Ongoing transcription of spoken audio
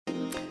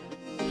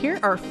Here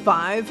are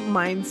 5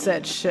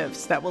 mindset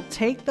shifts that will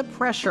take the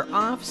pressure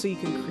off so you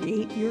can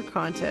create your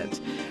content.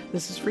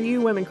 This is for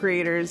you women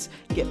creators.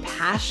 Get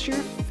past your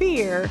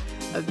fear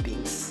of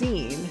being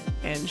seen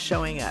and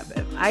showing up.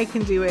 If I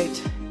can do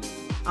it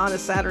on a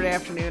Saturday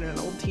afternoon in an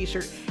old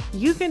t-shirt,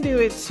 you can do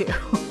it too.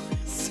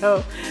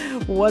 So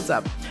what's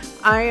up?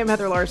 I am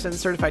Heather Larson,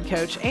 certified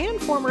coach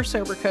and former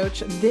sober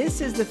coach.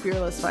 This is the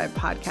Fearless 5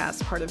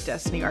 podcast, part of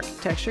Destiny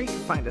Architecture. You can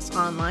find us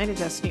online at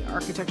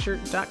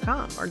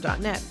destinyarchitecture.com or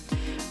 .net,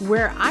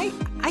 where I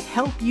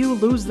help you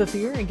lose the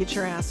fear and get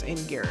your ass in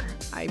gear.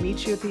 I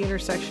meet you at the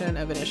intersection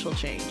of initial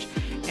change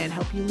and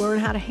help you learn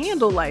how to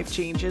handle life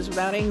changes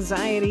without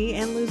anxiety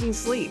and losing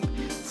sleep.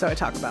 So I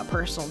talk about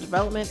personal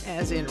development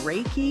as in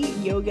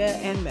Reiki, yoga,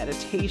 and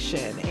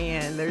meditation.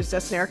 And there's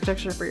Destiny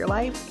Architecture for your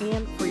life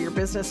and for your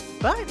business.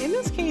 But in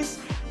this case,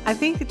 I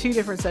think the two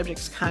different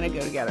subjects kind of go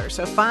together.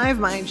 So 5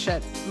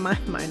 mindset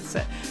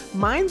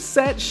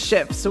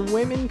shifts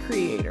women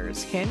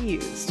creators can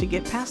use to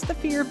get past the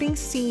fear of being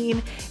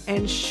seen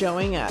and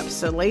showing up.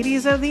 So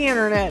ladies of the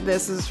internet,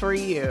 this is for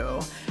you.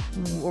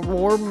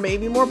 Or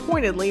maybe more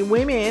pointedly,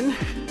 women,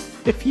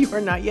 if you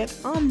are not yet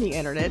on the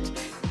internet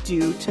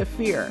due to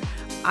fear.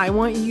 I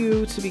want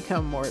you to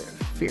become more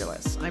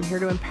fearless. I'm here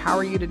to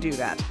empower you to do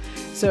that.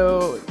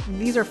 So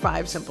these are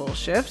 5 simple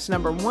shifts.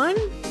 Number 1,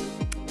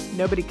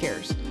 nobody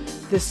cares.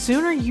 The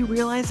sooner you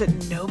realize that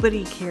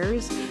nobody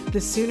cares,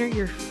 the sooner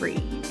you're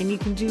free and you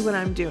can do what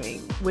I'm doing,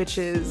 which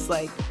is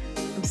like,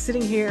 I'm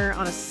sitting here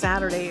on a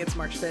Saturday. It's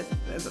March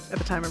 5th at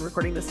the time I'm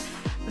recording this.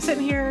 I'm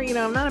sitting here,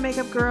 I'm not a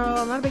makeup girl.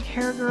 I'm not a big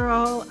hair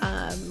girl.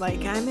 I'm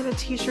in a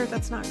t-shirt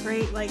that's not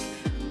great.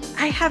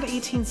 I have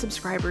 18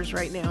 subscribers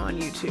right now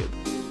on YouTube.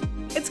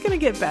 It's going to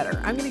get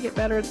better. I'm going to get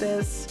better at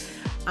this.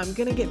 I'm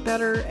going to get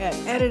better at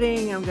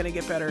editing. I'm going to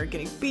get better at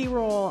getting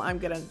B-roll. I'm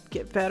going to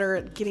get better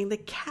at getting the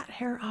cat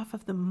hair off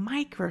of the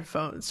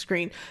microphone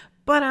screen.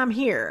 But I'm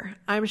here.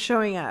 I'm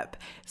showing up.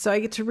 So I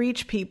get to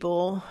reach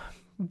people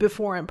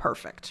before I'm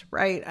perfect,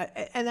 right?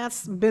 And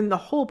that's been the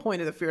whole point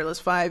of the Fearless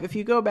 5. If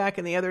you go back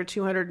in the other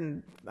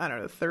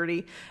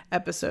 230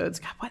 episodes,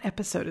 God, what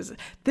episode is it?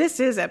 This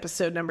is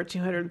episode number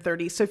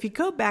 230. So if you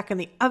go back in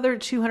the other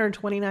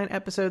 229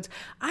 episodes,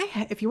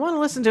 if you want to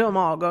listen to them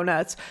all, go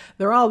nuts.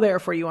 They're all there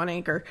for you on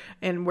Anchor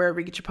and wherever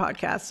you get your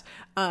podcasts.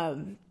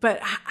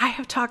 But I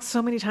have talked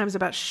so many times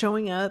about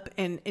showing up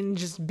and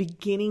just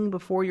beginning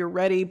before you're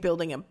ready,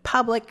 building in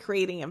public,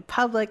 creating in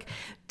public.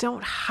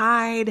 Don't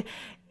hide.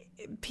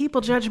 People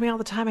judge me all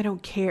the time. I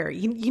don't care.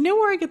 You know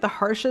where I get the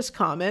harshest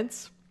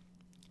comments?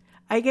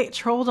 I get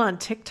trolled on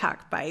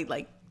TikTok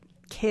by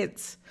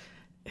kids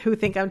who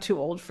think I'm too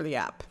old for the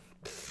app.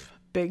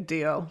 Big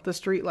deal. The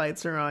street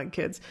lights are on,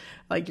 kids.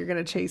 You're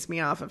going to chase me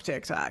off of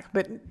TikTok.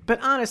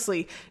 But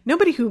honestly,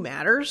 nobody who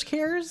matters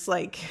cares.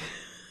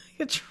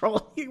 Get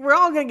trolled. We're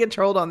all going to get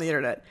trolled on the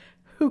internet.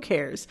 Who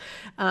cares?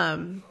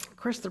 Of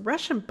course, the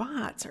Russian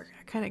bots are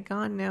kind of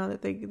gone now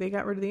that they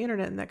got rid of the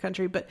internet in that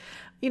country. But,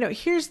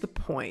 here's the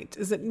point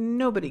is that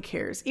nobody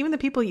cares. Even the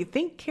people you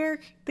think care,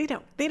 they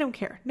don't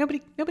care.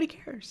 Nobody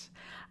cares.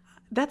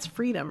 That's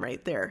freedom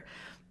right there.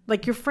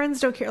 Your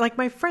friends don't care.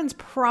 My friends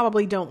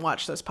probably don't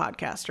watch this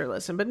podcast or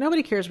listen, but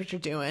nobody cares what you're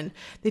doing.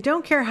 They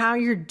don't care how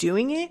you're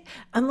doing it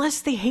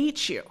unless they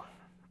hate you,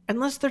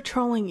 unless they're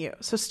trolling you.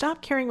 So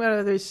stop caring what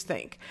others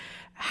think.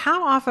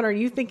 How often are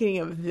you thinking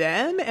of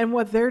them and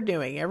what they're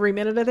doing every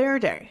minute of their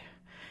day?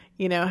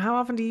 How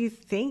often do you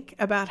think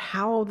about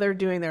how they're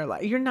doing their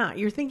life? You're not.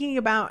 You're thinking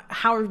about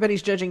how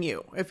everybody's judging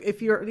you.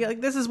 If you're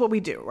this is what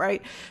we do,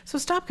 right? So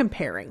stop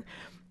comparing.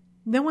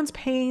 No one's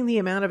paying the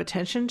amount of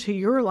attention to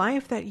your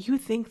life that you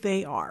think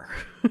they are.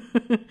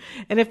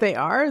 And if they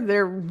are,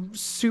 they're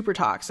super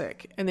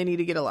toxic and they need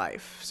to get a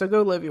life. So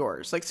go live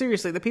yours.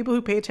 Seriously, the people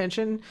who pay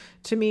attention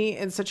to me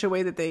in such a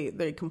way that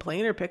they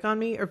complain or pick on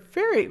me are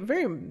very,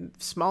 very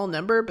small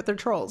number, but they're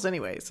trolls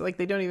anyway. So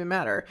they don't even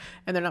matter.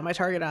 And they're not my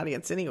target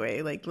audience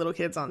anyway. Little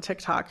kids on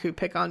TikTok who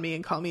pick on me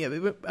and call me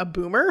a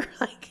boomer.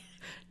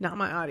 Not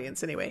my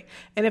audience anyway.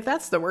 And if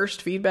that's the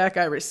worst feedback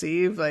I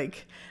receive,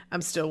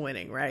 I'm still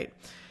winning, right?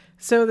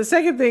 So the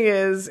second thing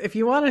is, if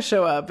you want to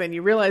show up and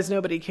you realize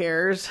nobody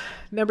cares,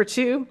 number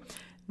 2,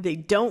 they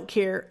don't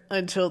care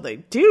until they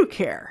do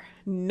care.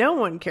 No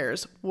one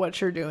cares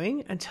what you're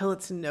doing until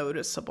it's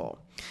noticeable.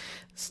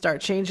 Start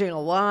changing a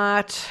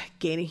lot,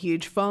 gain a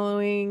huge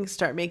following,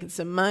 start making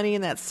some money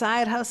in that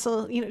side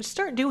hustle,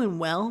 start doing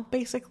well,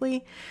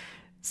 basically.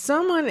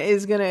 Someone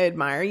is going to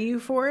admire you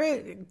for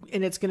it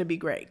and it's going to be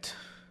great.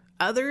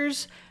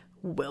 Others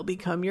will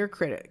become your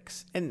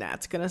critics and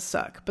that's going to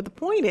suck. But the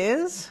point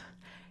is,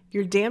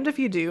 you're damned if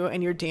you do,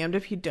 and you're damned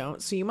if you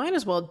don't. So you might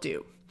as well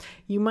do.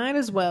 You might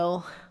as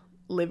well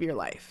live your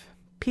life.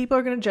 People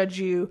are going to judge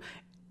you.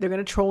 They're going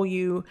to troll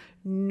you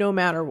no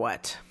matter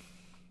what.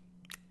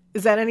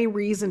 Is that any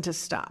reason to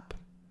stop?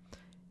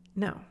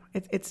 No,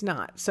 it's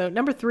not. So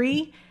number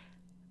 3,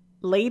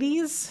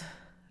 ladies,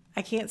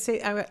 I can't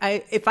say,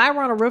 if I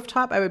were on a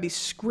rooftop, I would be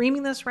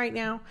screaming this right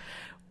now.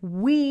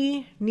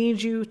 We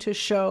need you to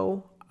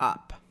show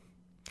up.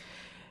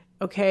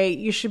 Okay,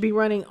 you should be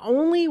running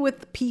only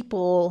with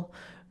people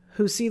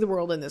who see the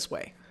world in this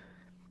way.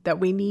 That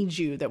we need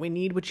you, that we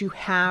need what you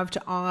have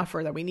to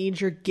offer, that we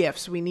need your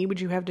gifts, we need what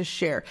you have to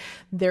share.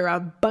 There are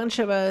a bunch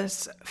of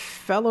us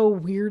fellow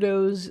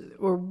weirdos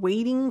who are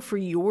waiting for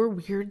your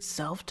weird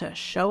self to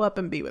show up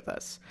and be with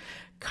us.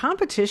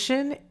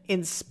 Competition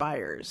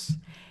inspires.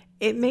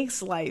 It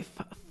makes life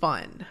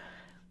fun.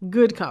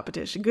 Good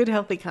competition, good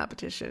healthy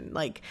competition.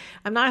 Like,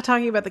 I'm not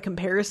talking about the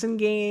comparison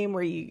game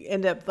where you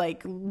end up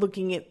like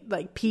looking at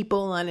like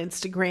people on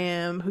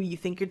Instagram who you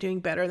think are doing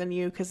better than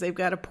you because they've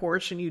got a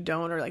Porsche and you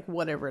don't, or like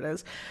whatever it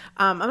is.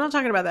 I'm not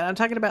talking about that. I'm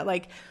talking about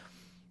like,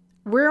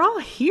 we're all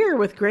here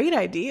with great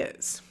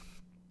ideas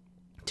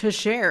to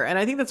share. And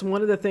I think that's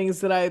one of the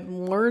things that I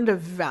learned of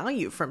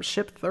value from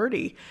Ship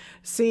 30.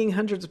 Seeing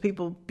hundreds of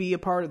people be a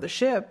part of the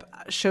ship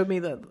showed me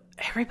that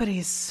everybody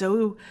is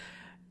so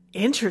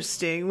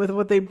interesting with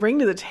what they bring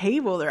to the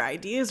table. Their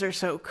ideas are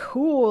so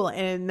cool,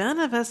 and none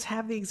of us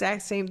have the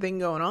exact same thing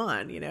going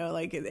on, you know,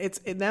 like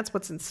and that's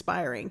what's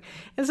inspiring.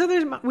 And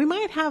so we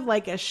might have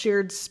like a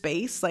shared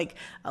space, like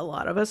a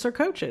lot of us are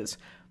coaches,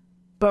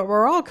 but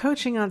we're all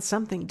coaching on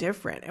something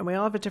different, and we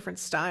all have a different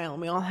style,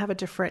 and we all have a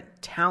different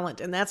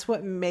talent, and that's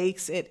what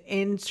makes it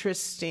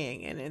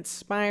interesting and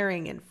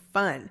inspiring and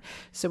fun.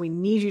 So we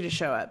need you to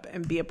show up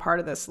and be a part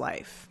of this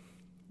life.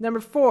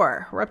 Number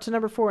 4, we're up to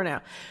number 4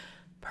 now.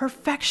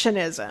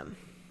 Perfectionism.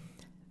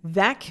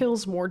 That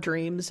kills more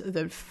dreams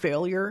than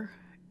failure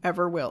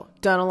ever will.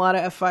 Done a lot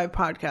of F5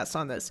 podcasts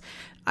on this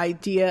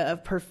idea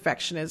of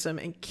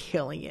perfectionism and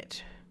killing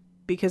it.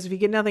 Because if you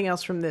get nothing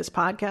else from this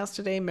podcast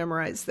today,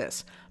 memorize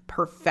this.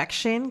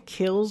 Perfection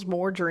kills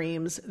more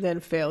dreams than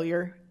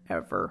failure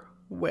ever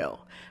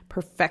will.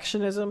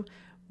 Perfectionism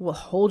will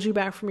hold you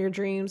back from your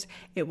dreams.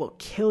 It will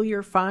kill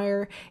your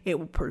fire. It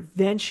will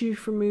prevent you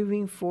from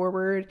moving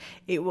forward.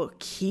 It will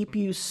keep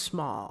you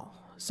small.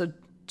 So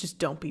just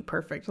don't be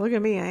perfect. Look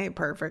at me. I ain't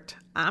perfect.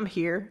 I'm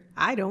here.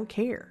 I don't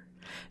care.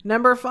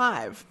 Number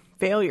 5,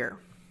 failure.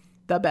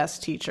 The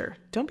best teacher.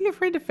 Don't be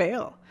afraid to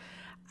fail.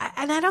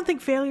 And I don't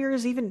think failure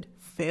is even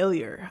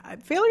failure.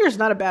 Failure is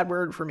not a bad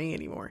word for me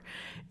anymore.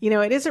 You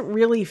know, it isn't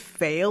really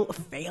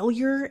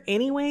failure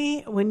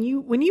anyway. When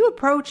you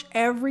approach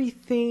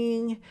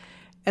everything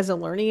as a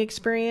learning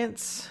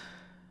experience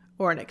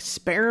or an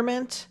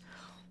experiment,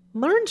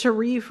 learn to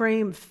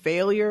reframe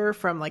failure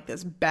from like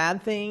this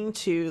bad thing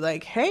to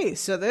like, hey,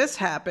 so this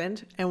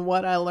happened and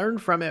what I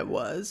learned from it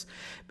was.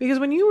 Because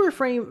when you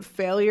reframe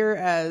failure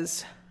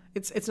as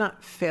it's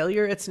not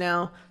failure, it's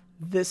now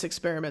this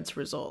experiment's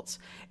results.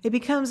 It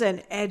becomes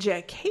an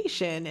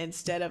education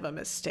instead of a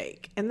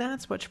mistake. And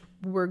that's what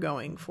we're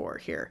going for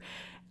here.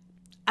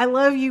 I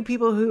love you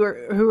people who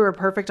are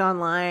perfect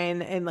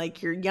online, and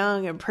like you're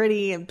young and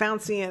pretty and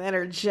bouncy and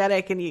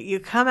energetic, and you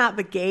come out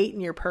the gate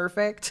and you're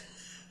perfect.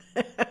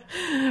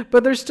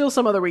 But there's still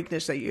some other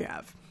weakness that you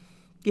have.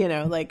 You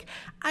know, like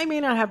I may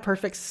not have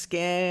perfect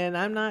skin.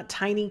 I'm not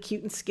tiny,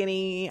 cute, and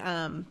skinny.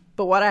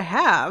 But what I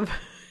have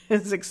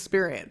is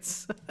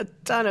experience, a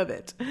ton of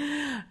it.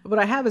 What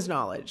I have is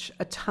knowledge,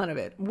 a ton of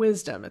it,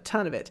 wisdom, a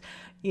ton of it,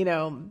 you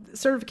know,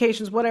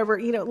 certifications, whatever,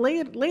 you know, lay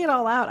it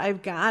all out.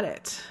 I've got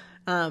it.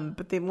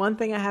 But the one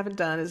thing I haven't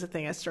done is the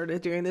thing I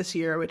started doing this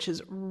year, which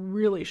is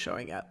really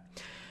showing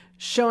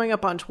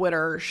up on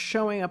Twitter,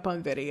 showing up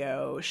on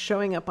video,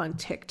 showing up on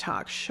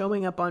TikTok,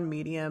 showing up on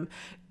Medium,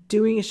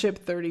 doing a Ship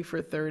 30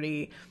 for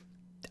 30.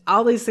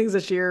 All these things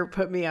this year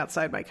put me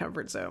outside my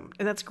comfort zone,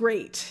 and that's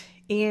great.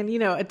 And, you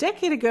know, a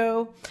decade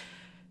ago,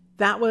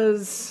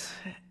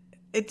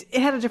 it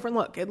had a different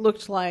look. It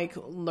looked like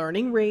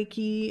learning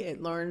Reiki. It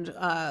learned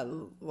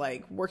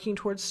like working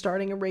towards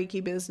starting a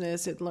Reiki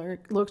business. It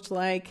looked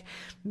like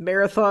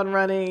marathon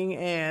running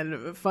and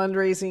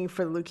fundraising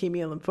for the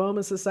Leukemia and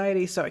Lymphoma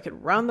Society so I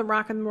could run the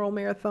Rock and Roll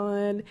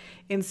Marathon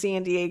in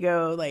San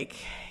Diego. Like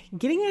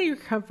getting out of your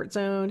comfort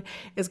zone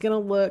is going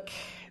to look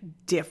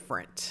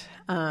different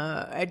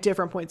at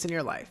different points in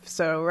your life.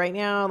 So right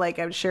now, like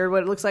I've shared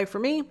what it looks like for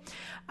me.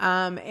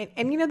 And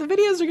you know, the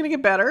videos are going to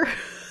get better.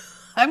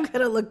 I'm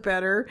going to look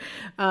better.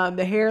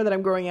 The hair that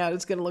I'm growing out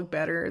is going to look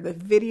better. The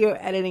video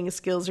editing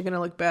skills are going to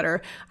look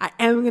better. I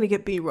am going to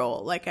get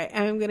B-roll. Like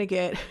I'm going to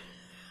get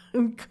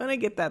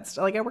that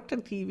stuff. Like I worked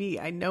on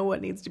TV. I know what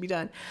needs to be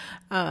done.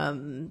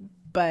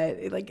 But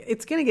like,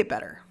 it's going to get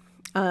better.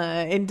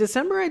 In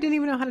December, I didn't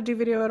even know how to do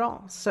video at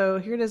all. So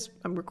here it is.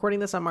 I'm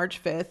recording this on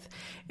March 5th.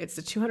 It's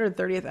the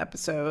 230th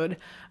episode.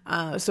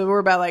 So we're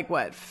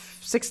about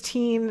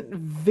 16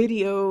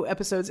 video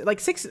episodes,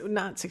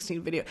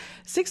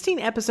 16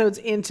 episodes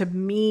into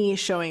me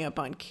showing up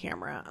on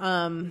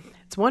camera.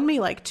 It's won me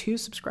 2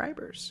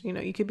 subscribers. You know,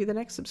 you could be the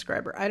next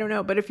subscriber. I don't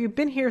know. But if you've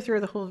been here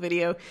through the whole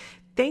video,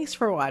 thanks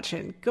for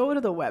watching. Go to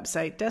the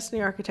website,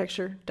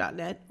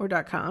 destinyarchitecture.net or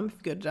 .com.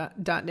 If you go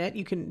to .net,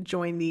 you can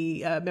join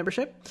the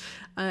membership,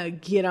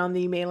 get on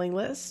the mailing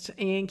list,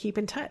 and keep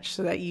in touch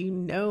so that you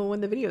know when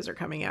the videos are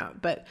coming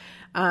out. But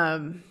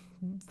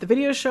the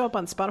videos show up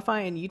on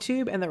Spotify and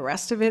YouTube, and the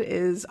rest of it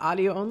is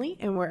audio only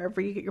and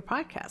wherever you get your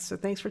podcasts. So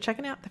thanks for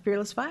checking out The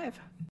Fearless 5.